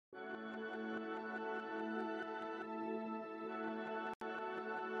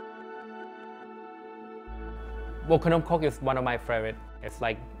Well, Kanom Krok is one of my favorite. It's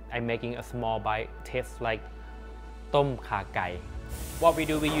like I'm making a small bite, tastes like tom kha gai. What we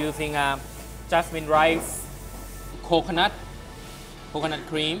do, we're using jasmine rice, coconut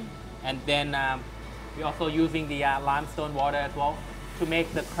cream, and then we're also using the limestone water as well to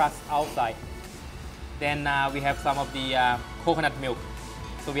make the crust outside. Then we have some of the coconut milk.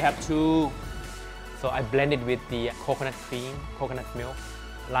 So we have two. So I blend it with the coconut cream, coconut milk,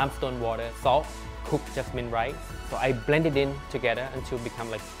 limestone water, salt, cooked jasmine rice. So I blend it in together until it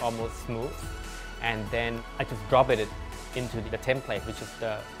becomes like almost smooth. And then I just drop it into the template, which is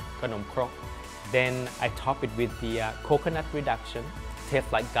the Kanom Krok. Then I top it with the coconut reduction,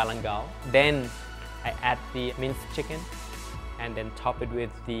 tastes like galangal. Then I add the minced chicken and then top it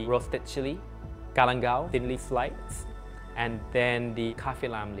with the roasted chili, galangal, thinly sliced, and then the kaffir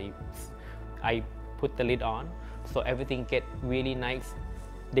lime leaves. I put the lid on so everything gets really nice.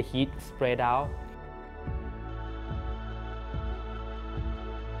 The heat spread out